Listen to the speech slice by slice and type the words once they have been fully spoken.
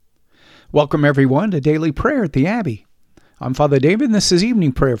Welcome, everyone, to Daily Prayer at the Abbey. I'm Father David, and this is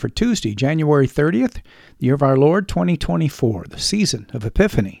evening prayer for Tuesday, January 30th, the year of our Lord, 2024, the season of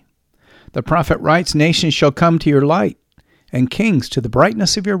Epiphany. The prophet writes, "Nations shall come to your light, and kings to the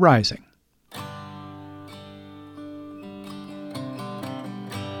brightness of your rising."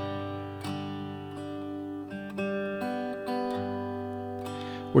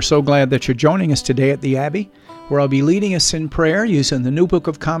 We're so glad that you're joining us today at the Abbey, where I'll be leading us in prayer using the New Book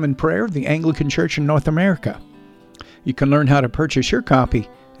of Common Prayer of the Anglican Church in North America. You can learn how to purchase your copy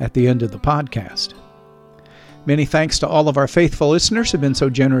at the end of the podcast. Many thanks to all of our faithful listeners who have been so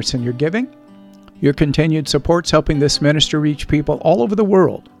generous in your giving. Your continued support's helping this ministry reach people all over the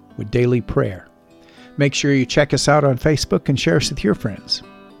world with daily prayer. Make sure you check us out on Facebook and share us with your friends.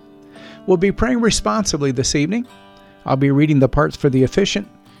 We'll be praying responsibly this evening. I'll be reading the parts for the efficient.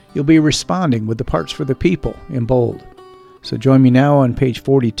 You'll be responding with the parts for the people in bold. So join me now on page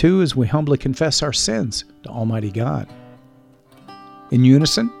 42 as we humbly confess our sins to Almighty God. In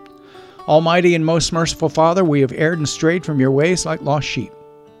unison, Almighty and most merciful Father, we have erred and strayed from your ways like lost sheep.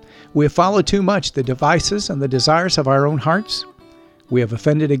 We have followed too much the devices and the desires of our own hearts. We have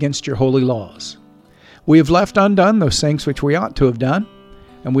offended against your holy laws. We have left undone those things which we ought to have done,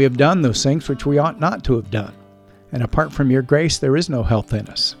 and we have done those things which we ought not to have done. And apart from your grace, there is no health in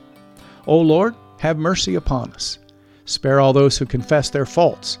us. O Lord, have mercy upon us. Spare all those who confess their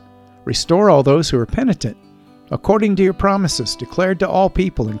faults. Restore all those who are penitent, according to your promises declared to all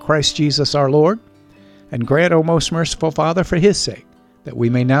people in Christ Jesus our Lord. And grant, O most merciful Father, for his sake, that we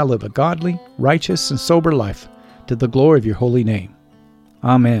may now live a godly, righteous, and sober life to the glory of your holy name.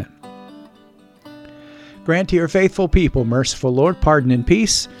 Amen. Grant to your faithful people, merciful Lord, pardon and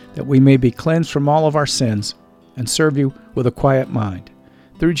peace, that we may be cleansed from all of our sins and serve you with a quiet mind.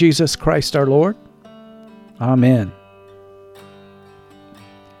 Through Jesus Christ our Lord. Amen.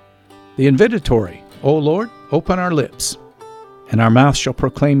 The invitatory, O Lord, open our lips, and our mouth shall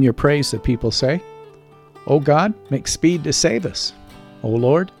proclaim your praise, the people say. O God, make speed to save us. O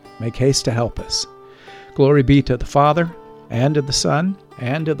Lord, make haste to help us. Glory be to the Father, and to the Son,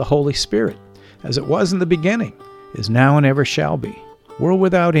 and to the Holy Spirit, as it was in the beginning, is now, and ever shall be, world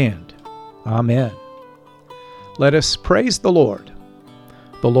without end. Amen. Let us praise the Lord.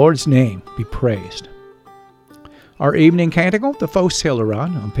 The Lord's name be praised. Our evening canticle, the Phos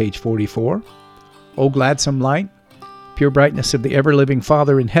Hilaron, on page 44. O gladsome light, pure brightness of the ever-living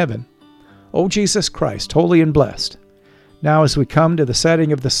Father in heaven, O Jesus Christ, holy and blessed, now as we come to the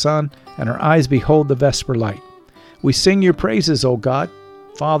setting of the sun and our eyes behold the vesper light, we sing your praises, O God,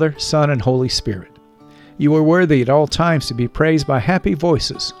 Father, Son, and Holy Spirit. You are worthy at all times to be praised by happy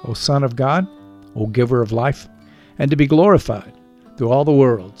voices, O Son of God, O Giver of life, and to be glorified through all the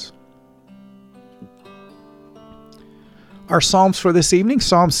worlds. Our Psalms for this evening,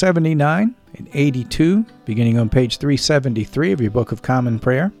 Psalm 79 and 82, beginning on page 373 of your Book of Common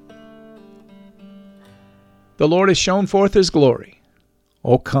Prayer. The Lord has shown forth his glory.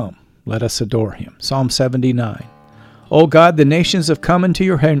 O come, let us adore him. Psalm 79. O God, the nations have come into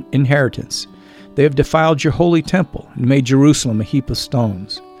your inheritance. They have defiled your holy temple and made Jerusalem a heap of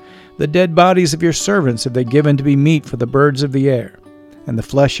stones. The dead bodies of your servants have they given to be meat for the birds of the air, and the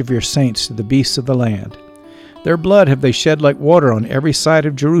flesh of your saints to the beasts of the land. Their blood have they shed like water on every side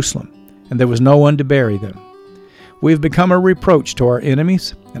of Jerusalem, and there was no one to bury them. We have become a reproach to our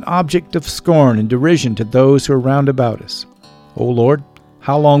enemies, an object of scorn and derision to those who are round about us. O Lord,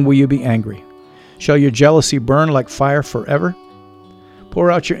 how long will you be angry? Shall your jealousy burn like fire forever?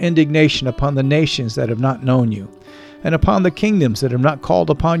 Pour out your indignation upon the nations that have not known you, and upon the kingdoms that have not called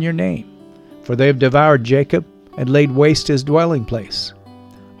upon your name. For they have devoured Jacob, and laid waste his dwelling place.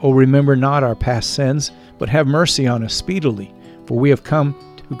 O remember not our past sins, but have mercy on us speedily, for we have come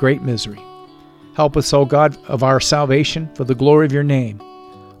to great misery. Help us, O God of our salvation, for the glory of your name.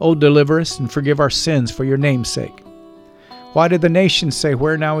 O deliver us, and forgive our sins for your name's sake. Why did the nations say,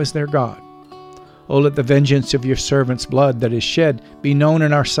 where now is their God? O let the vengeance of your servants' blood that is shed be known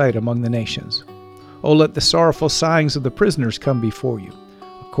in our sight among the nations. O let the sorrowful sighings of the prisoners come before you.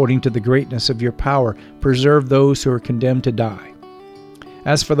 According to the greatness of your power, preserve those who are condemned to die.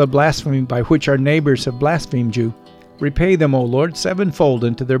 As for the blasphemy by which our neighbors have blasphemed you, repay them, O Lord, sevenfold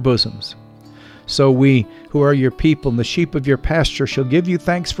into their bosoms. So we, who are your people and the sheep of your pasture, shall give you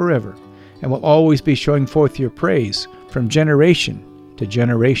thanks forever, and will always be showing forth your praise from generation to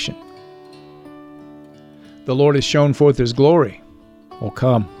generation. The Lord has shown forth his glory. O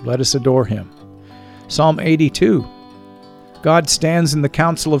come, let us adore him. Psalm 82. God stands in the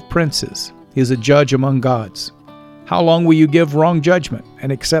council of princes. He is a judge among gods. How long will you give wrong judgment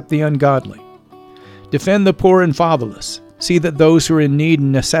and accept the ungodly? Defend the poor and fatherless. See that those who are in need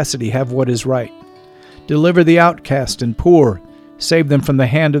and necessity have what is right. Deliver the outcast and poor. Save them from the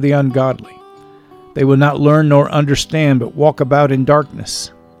hand of the ungodly. They will not learn nor understand, but walk about in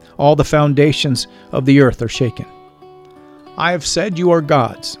darkness. All the foundations of the earth are shaken. I have said, you are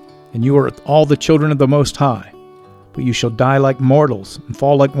gods, and you are all the children of the Most High. But you shall die like mortals, and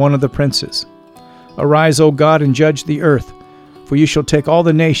fall like one of the princes. Arise, O God, and judge the earth, for you shall take all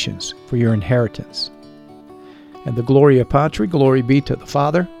the nations for your inheritance. And the Gloria Patri, glory be to the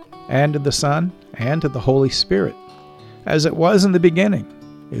Father, and to the Son, and to the Holy Spirit, as it was in the beginning,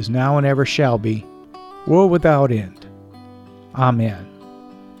 is now, and ever shall be, world without end. Amen.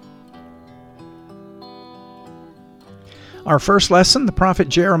 Our first lesson, the prophet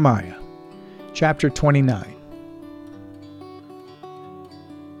Jeremiah, chapter 29.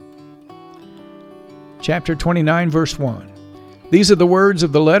 Chapter 29, verse 1. These are the words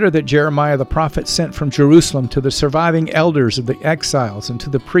of the letter that Jeremiah the prophet sent from Jerusalem to the surviving elders of the exiles and to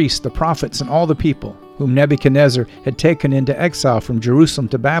the priests, the prophets, and all the people, whom Nebuchadnezzar had taken into exile from Jerusalem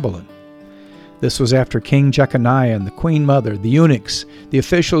to Babylon. This was after King Jeconiah and the queen mother, the eunuchs, the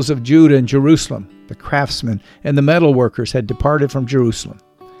officials of Judah and Jerusalem, the craftsmen, and the metal workers had departed from Jerusalem.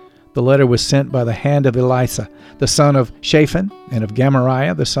 The letter was sent by the hand of Elisha, the son of Shaphan, and of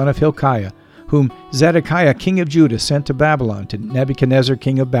Gemariah, the son of Hilkiah, whom Zedekiah king of Judah sent to Babylon, to Nebuchadnezzar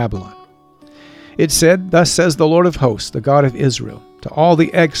king of Babylon. It said, Thus says the Lord of hosts, the God of Israel, to all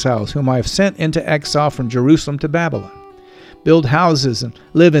the exiles whom I have sent into exile from Jerusalem to Babylon. Build houses and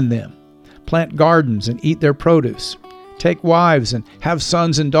live in them. Plant gardens and eat their produce. Take wives and have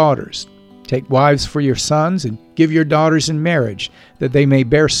sons and daughters. Take wives for your sons and give your daughters in marriage, that they may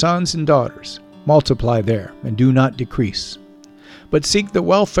bear sons and daughters. Multiply there and do not decrease. But seek the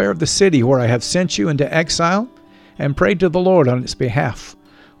welfare of the city where I have sent you into exile, and pray to the Lord on its behalf,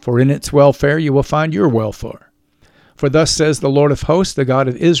 for in its welfare you will find your welfare. For thus says the Lord of hosts, the God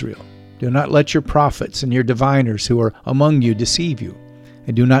of Israel, Do not let your prophets and your diviners who are among you deceive you,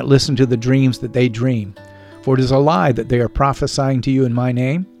 and do not listen to the dreams that they dream, for it is a lie that they are prophesying to you in my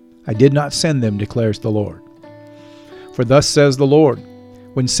name. I did not send them, declares the Lord. For thus says the Lord,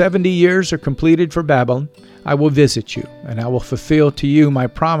 When 70 years are completed for Babylon, I will visit you, and I will fulfill to you my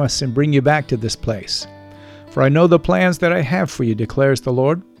promise and bring you back to this place. For I know the plans that I have for you, declares the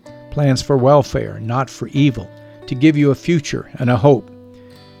Lord, plans for welfare, not for evil, to give you a future and a hope.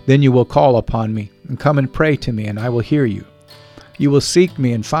 Then you will call upon me, and come and pray to me, and I will hear you. You will seek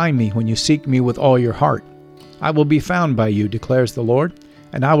me and find me when you seek me with all your heart. I will be found by you, declares the Lord,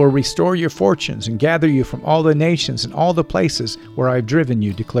 and I will restore your fortunes and gather you from all the nations and all the places where I have driven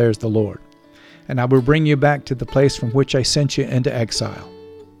you, declares the Lord. And I will bring you back to the place from which I sent you into exile.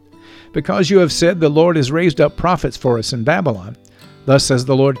 Because you have said, The Lord has raised up prophets for us in Babylon, thus says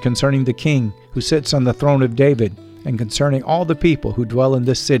the Lord concerning the king who sits on the throne of David, and concerning all the people who dwell in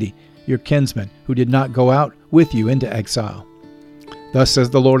this city, your kinsmen, who did not go out with you into exile. Thus says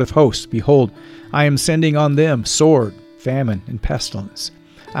the Lord of hosts, Behold, I am sending on them sword, famine, and pestilence.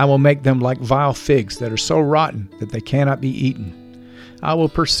 I will make them like vile figs that are so rotten that they cannot be eaten. I will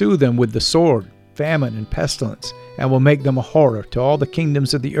pursue them with the sword, famine, and pestilence, and will make them a horror to all the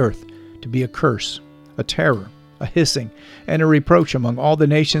kingdoms of the earth, to be a curse, a terror, a hissing, and a reproach among all the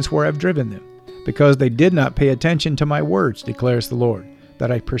nations where I have driven them, because they did not pay attention to my words, declares the Lord,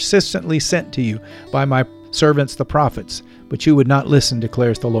 that I persistently sent to you by my servants the prophets, but you would not listen,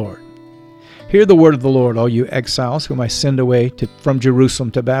 declares the Lord. Hear the word of the Lord, all you exiles whom I send away from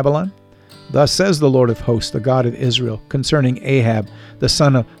Jerusalem to Babylon. Thus says the Lord of hosts, the God of Israel, concerning Ahab, the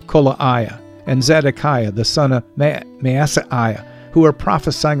son of Kolaiah, and Zedekiah, the son of Maaseiah, who are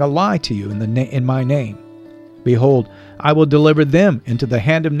prophesying a lie to you in my name. Behold, I will deliver them into the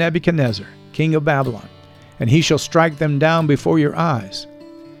hand of Nebuchadnezzar, king of Babylon, and he shall strike them down before your eyes.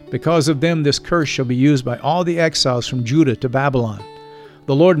 Because of them this curse shall be used by all the exiles from Judah to Babylon.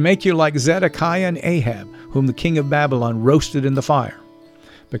 The Lord make you like Zedekiah and Ahab, whom the king of Babylon roasted in the fire.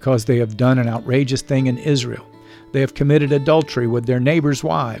 Because they have done an outrageous thing in Israel. They have committed adultery with their neighbors'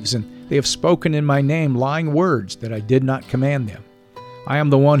 wives, and they have spoken in my name lying words that I did not command them. I am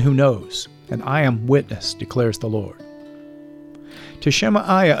the one who knows, and I am witness, declares the Lord. To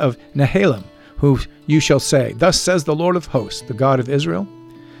Shemaiah of Nehelam, who you shall say, Thus says the Lord of hosts, the God of Israel,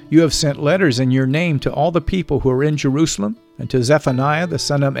 You have sent letters in your name to all the people who are in Jerusalem, and to Zephaniah the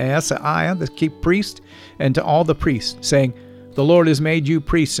son of Maaseiah, the chief priest, and to all the priests, saying, The Lord has made you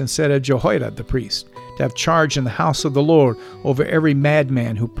priests instead of Jehoiada the priest, to have charge in the house of the Lord over every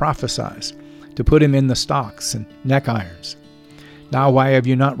madman who prophesies, to put him in the stocks and neck irons. Now why have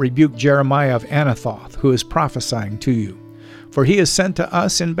you not rebuked Jeremiah of Anathoth, who is prophesying to you? For he is sent to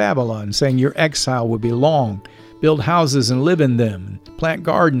us in Babylon, saying, Your exile will be long, build houses and live in them, and plant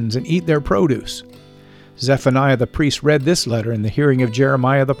gardens and eat their produce. Zephaniah the priest read this letter in the hearing of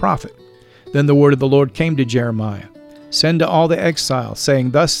Jeremiah the prophet. Then the word of the Lord came to Jeremiah. Send to all the exiles,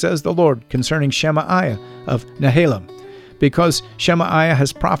 saying, Thus says the Lord concerning Shemaiah of Nehelam, because Shemaiah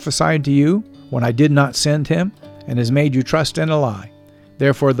has prophesied to you when I did not send him, and has made you trust in a lie.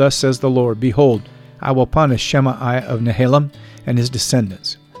 Therefore thus says the Lord, Behold, I will punish Shemaiah of Nehelam and his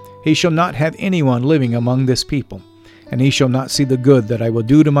descendants. He shall not have anyone living among this people, and he shall not see the good that I will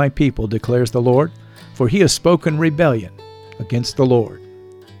do to my people, declares the Lord, for he has spoken rebellion against the Lord.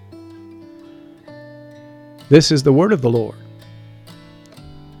 This is the word of the Lord.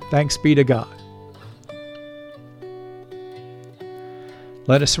 Thanks be to God.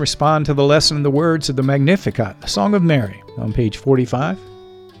 Let us respond to the lesson in the words of the Magnificat, the Song of Mary, on page 45.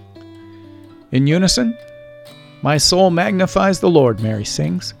 In unison, my soul magnifies the Lord, Mary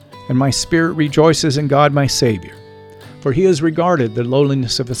sings, and my spirit rejoices in God my Savior. For he has regarded the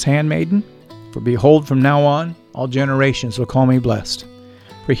lowliness of his handmaiden. For behold, from now on, all generations will call me blessed.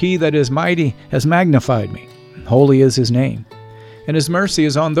 For he that is mighty has magnified me, and holy is his name. And his mercy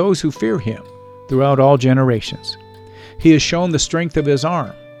is on those who fear him throughout all generations. He has shown the strength of his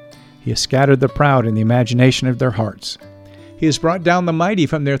arm. He has scattered the proud in the imagination of their hearts. He has brought down the mighty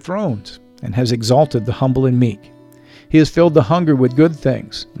from their thrones, and has exalted the humble and meek. He has filled the hungry with good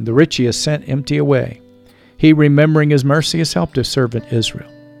things, and the rich he has sent empty away. He, remembering his mercy, has helped his servant Israel,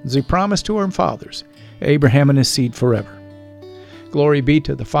 as he promised to our fathers, Abraham and his seed forever. Glory be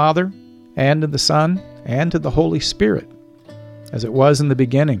to the Father, and to the Son, and to the Holy Spirit, as it was in the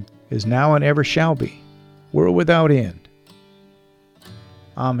beginning, is now, and ever shall be, world without end.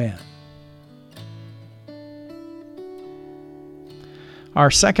 Amen. Our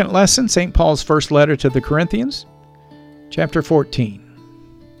second lesson, St. Paul's first letter to the Corinthians, chapter 14.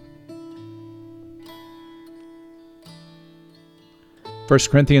 First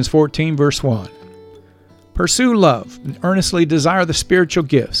Corinthians 14, verse 1. Pursue love and earnestly desire the spiritual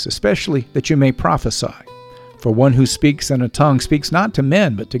gifts, especially that you may prophesy. For one who speaks in a tongue speaks not to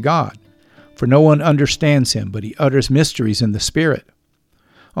men, but to God. For no one understands him, but he utters mysteries in the Spirit.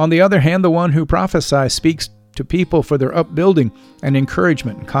 On the other hand, the one who prophesies speaks to people for their upbuilding and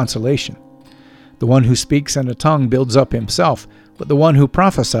encouragement and consolation. The one who speaks in a tongue builds up himself, but the one who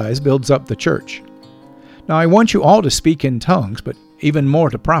prophesies builds up the church. Now I want you all to speak in tongues, but even more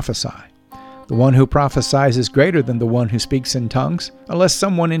to prophesy. The one who prophesies is greater than the one who speaks in tongues, unless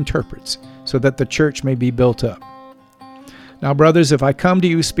someone interprets, so that the church may be built up. Now, brothers, if I come to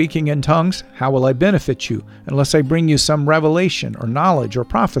you speaking in tongues, how will I benefit you, unless I bring you some revelation or knowledge or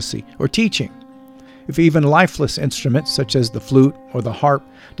prophecy or teaching? If even lifeless instruments, such as the flute or the harp,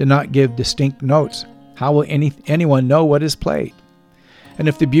 do not give distinct notes, how will anyone know what is played? And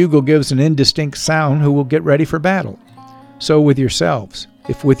if the bugle gives an indistinct sound, who will get ready for battle? So with yourselves,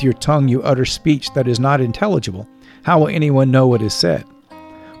 if with your tongue you utter speech that is not intelligible, how will anyone know what is said?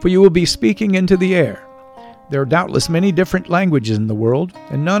 For you will be speaking into the air. There are doubtless many different languages in the world,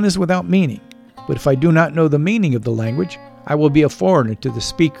 and none is without meaning. But if I do not know the meaning of the language, I will be a foreigner to the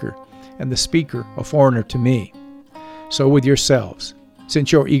speaker, and the speaker a foreigner to me. So with yourselves,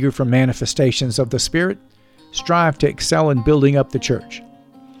 since you are eager for manifestations of the Spirit, strive to excel in building up the church.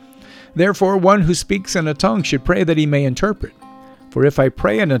 Therefore, one who speaks in a tongue should pray that he may interpret. For if I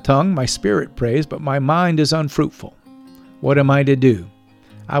pray in a tongue, my spirit prays, but my mind is unfruitful. What am I to do?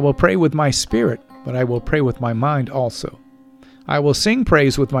 I will pray with my spirit, but I will pray with my mind also. I will sing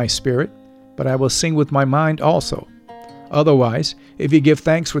praise with my spirit, but I will sing with my mind also. Otherwise, if you give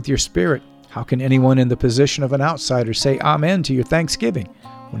thanks with your spirit, how can anyone in the position of an outsider say Amen to your thanksgiving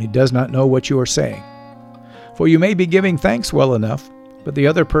when he does not know what you are saying? For you may be giving thanks well enough, but the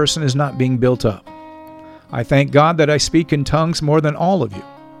other person is not being built up. I thank God that I speak in tongues more than all of you.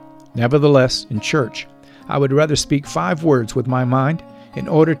 Nevertheless, in church, I would rather speak 5 words with my mind in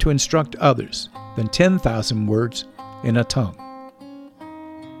order to instruct others than 10,000 words in a tongue.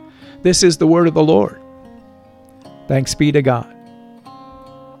 This is the word of the Lord. Thanks be to God.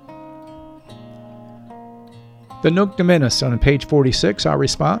 The Nunc Dimittis on page 46, our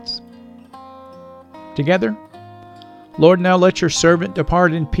response. Together, Lord, now let your servant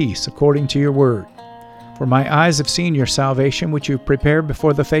depart in peace according to your word. For my eyes have seen your salvation, which you have prepared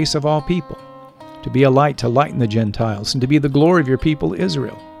before the face of all people, to be a light to lighten the Gentiles, and to be the glory of your people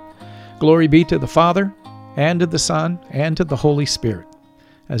Israel. Glory be to the Father, and to the Son, and to the Holy Spirit,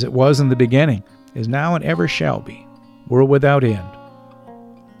 as it was in the beginning, is now, and ever shall be, world without end.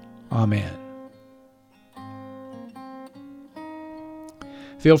 Amen.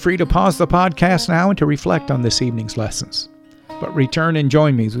 Feel free to pause the podcast now and to reflect on this evening's lessons. But return and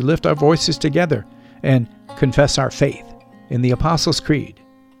join me as we lift our voices together and confess our faith in the Apostles' Creed.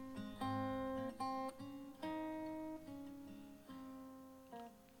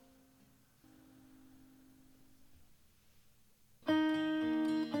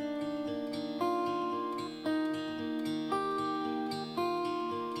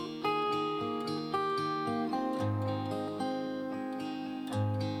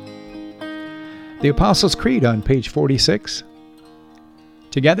 The Apostles' Creed on page 46.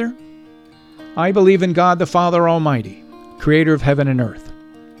 Together, I believe in God the Father Almighty, creator of heaven and earth.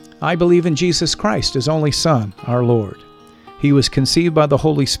 I believe in Jesus Christ, his only Son, our Lord. He was conceived by the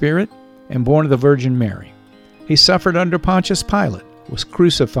Holy Spirit and born of the Virgin Mary. He suffered under Pontius Pilate, was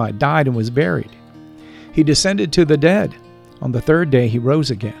crucified, died, and was buried. He descended to the dead. On the third day he rose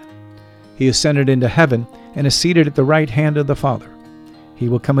again. He ascended into heaven and is seated at the right hand of the Father. He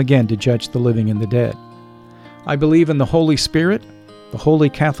will come again to judge the living and the dead. I believe in the Holy Spirit, the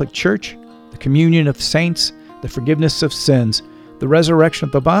Holy Catholic Church, the communion of saints, the forgiveness of sins, the resurrection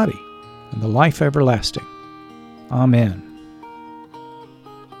of the body, and the life everlasting. Amen.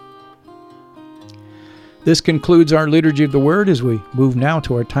 This concludes our Liturgy of the Word as we move now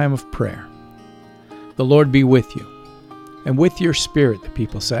to our time of prayer. The Lord be with you, and with your spirit, the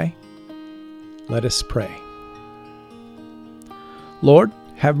people say. Let us pray. Lord,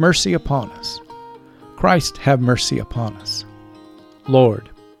 have mercy upon us. Christ, have mercy upon us. Lord,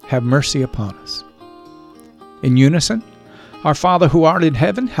 have mercy upon us. In unison, Our Father who art in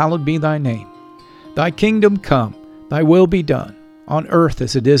heaven, hallowed be thy name. Thy kingdom come, thy will be done, on earth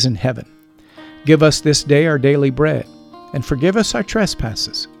as it is in heaven. Give us this day our daily bread, and forgive us our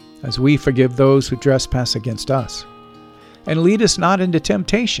trespasses, as we forgive those who trespass against us. And lead us not into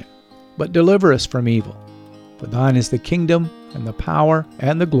temptation, but deliver us from evil. For thine is the kingdom, and the power,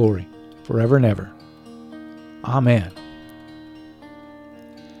 and the glory, forever and ever. Amen.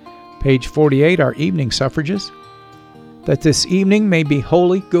 Page 48, our evening suffrages. That this evening may be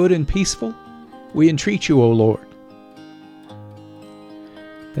holy, good, and peaceful, we entreat you, O Lord.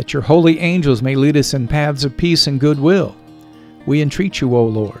 That your holy angels may lead us in paths of peace and goodwill, we entreat you, O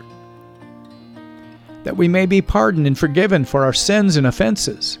Lord. That we may be pardoned and forgiven for our sins and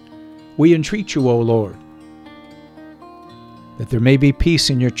offenses, we entreat you, O Lord. That there may be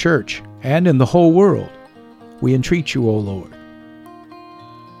peace in your church and in the whole world, we entreat you, O Lord.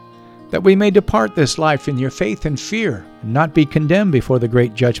 That we may depart this life in your faith and fear, and not be condemned before the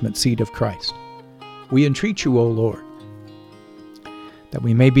great judgment seat of Christ, we entreat you, O Lord. That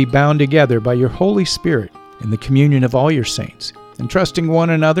we may be bound together by your Holy Spirit in the communion of all your saints, entrusting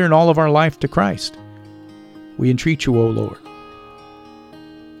one another and all of our life to Christ, we entreat you, O Lord.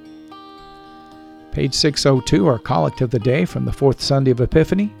 Page 602, our collect of the day from the fourth Sunday of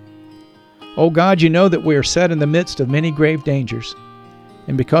Epiphany. O God, you know that we are set in the midst of many grave dangers,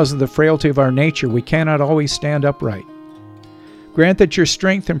 and because of the frailty of our nature, we cannot always stand upright. Grant that your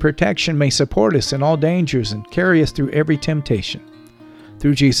strength and protection may support us in all dangers and carry us through every temptation.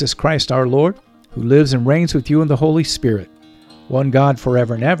 Through Jesus Christ our Lord, who lives and reigns with you in the Holy Spirit, one God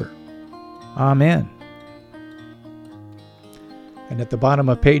forever and ever. Amen. And at the bottom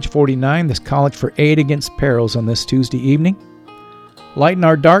of page 49, this collect for aid against perils on this Tuesday evening. Lighten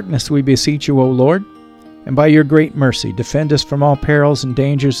our darkness, we beseech you, O Lord, and by your great mercy defend us from all perils and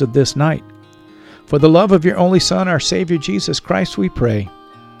dangers of this night. For the love of your only Son, our Savior Jesus Christ, we pray.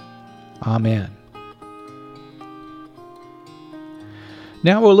 Amen.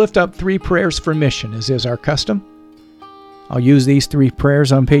 Now we'll lift up 3 prayers for mission, as is our custom. I'll use these 3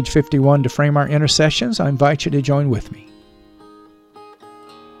 prayers on page 51 to frame our intercessions. I invite you to join with me.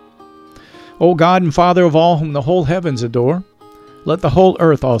 O God and Father of all whom the whole heavens adore, let the whole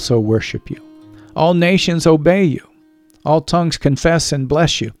earth also worship you. All nations obey you. All tongues confess and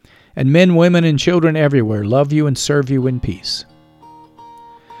bless you. And men, women, and children everywhere love you and serve you in peace.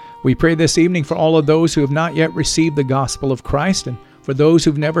 We pray this evening for all of those who have not yet received the gospel of Christ, and for those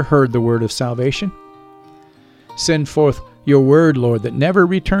who've never heard the word of salvation. Send forth your word, Lord, that never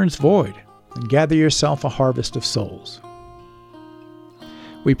returns void, and gather yourself a harvest of souls.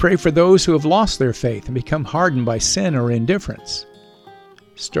 We pray for those who have lost their faith and become hardened by sin or indifference.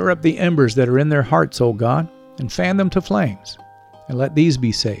 Stir up the embers that are in their hearts, O God, and fan them to flames, and let these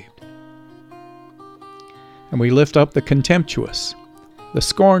be saved. And we lift up the contemptuous, the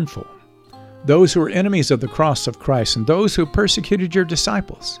scornful, those who are enemies of the cross of Christ, and those who persecuted your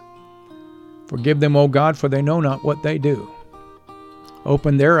disciples. Forgive them, O God, for they know not what they do.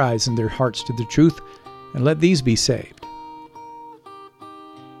 Open their eyes and their hearts to the truth, and let these be saved.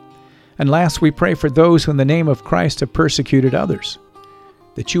 And last, we pray for those who in the name of Christ have persecuted others,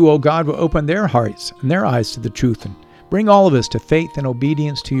 that you, O God, will open their hearts and their eyes to the truth and bring all of us to faith and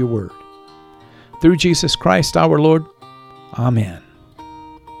obedience to your word. Through Jesus Christ our Lord. Amen.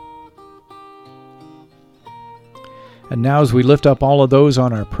 And now as we lift up all of those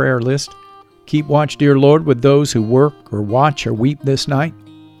on our prayer list, keep watch, dear Lord, with those who work or watch or weep this night,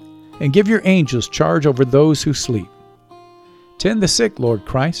 and give your angels charge over those who sleep. Tend the sick, Lord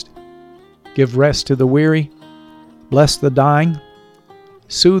Christ. Give rest to the weary. Bless the dying.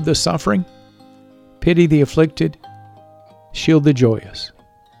 Soothe the suffering. Pity the afflicted. Shield the joyous.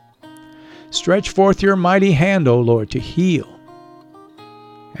 Stretch forth your mighty hand, O Lord, to heal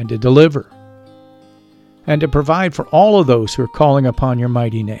and to deliver and to provide for all of those who are calling upon your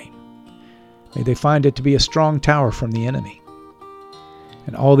mighty name. May they find it to be a strong tower from the enemy.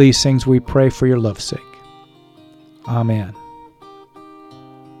 And all these things we pray for your love's sake. Amen.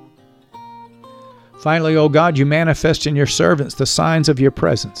 Finally, O God, you manifest in your servants the signs of your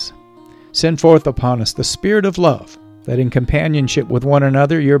presence. Send forth upon us the spirit of love, that in companionship with one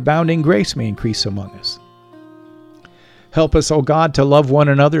another your abounding grace may increase among us. Help us, O God, to love one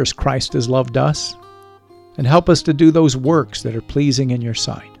another as Christ has loved us, and help us to do those works that are pleasing in your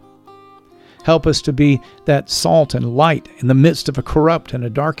sight. Help us to be that salt and light in the midst of a corrupt and a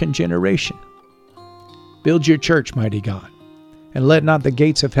darkened generation. Build your church, mighty God, and let not the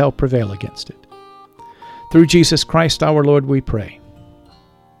gates of hell prevail against it. Through Jesus Christ our Lord we pray.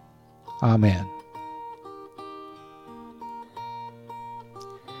 Amen.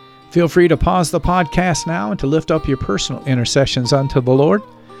 Feel free to pause the podcast now and to lift up your personal intercessions unto the Lord,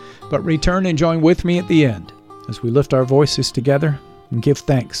 but return and join with me at the end as we lift our voices together and give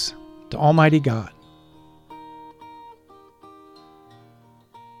thanks to Almighty God.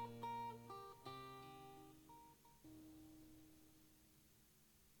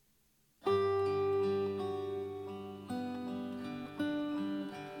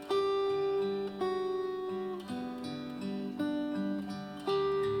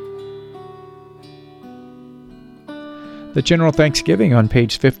 The General Thanksgiving on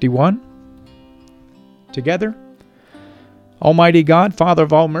page 51. Together, Almighty God, Father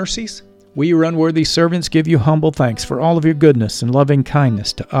of all mercies, we, your unworthy servants, give you humble thanks for all of your goodness and loving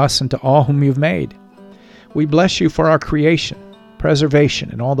kindness to us and to all whom you've made. We bless you for our creation,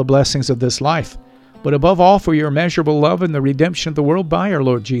 preservation, and all the blessings of this life, but above all for your immeasurable love and the redemption of the world by our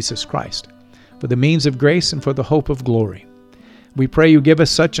Lord Jesus Christ, for the means of grace and for the hope of glory. We pray you give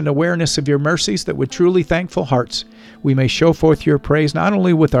us such an awareness of your mercies that with truly thankful hearts we may show forth your praise not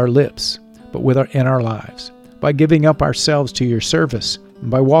only with our lips, but in our lives, by giving up ourselves to your service,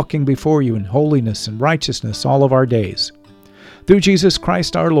 and by walking before you in holiness and righteousness all of our days. Through Jesus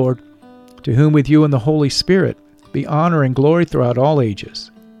Christ our Lord, to whom with you and the Holy Spirit be honor and glory throughout all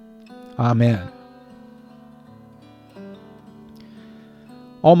ages. Amen.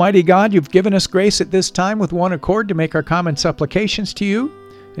 Almighty God, you've given us grace at this time with one accord to make our common supplications to you,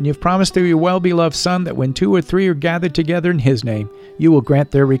 and you've promised through your well-beloved Son that when 2 or 3 are gathered together in his name, you will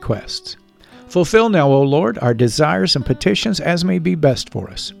grant their requests. Fulfill now, O Lord, our desires and petitions as may be best for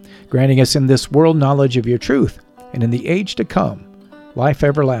us, granting us in this world knowledge of your truth, and in the age to come, life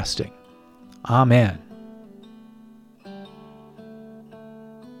everlasting. Amen.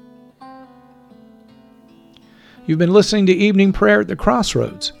 You've been listening to Evening Prayer at the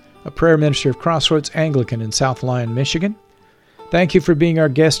Crossroads, a prayer ministry of Crossroads Anglican in South Lyon, Michigan. Thank you for being our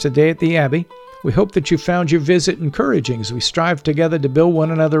guest today at the Abbey. We hope that you found your visit encouraging as we strive together to build one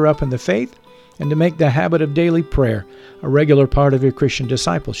another up in the faith and to make the habit of daily prayer a regular part of your Christian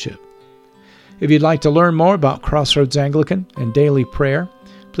discipleship. If you'd like to learn more about Crossroads Anglican and daily prayer,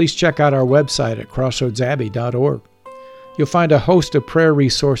 please check out our website at crossroadsabbey.org. You'll find a host of prayer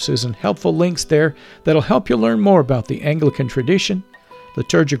resources and helpful links there that'll help you learn more about the Anglican tradition,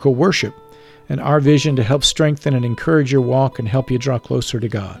 liturgical worship, and our vision to help strengthen and encourage your walk and help you draw closer to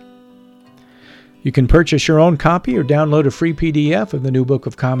God. You can purchase your own copy or download a free PDF of the New Book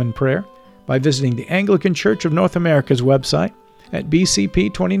of Common Prayer by visiting the Anglican Church of North America's website at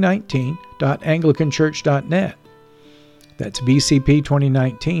bcp2019.anglicanchurch.net. That's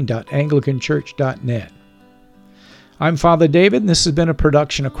bcp2019.anglicanchurch.net. I'm Father David, and this has been a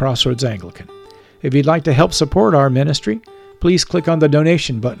production of Crossroads Anglican. If you'd like to help support our ministry, please click on the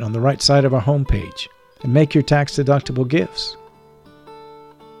donation button on the right side of our homepage and make your tax-deductible gifts.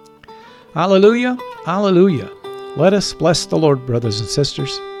 Alleluia, alleluia. Let us bless the Lord, brothers and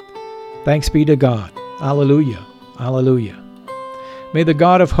sisters. Thanks be to God. Alleluia, alleluia. May the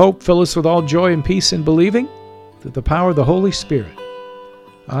God of hope fill us with all joy and peace in believing through the power of the Holy Spirit.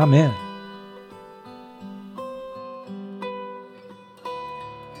 Amen.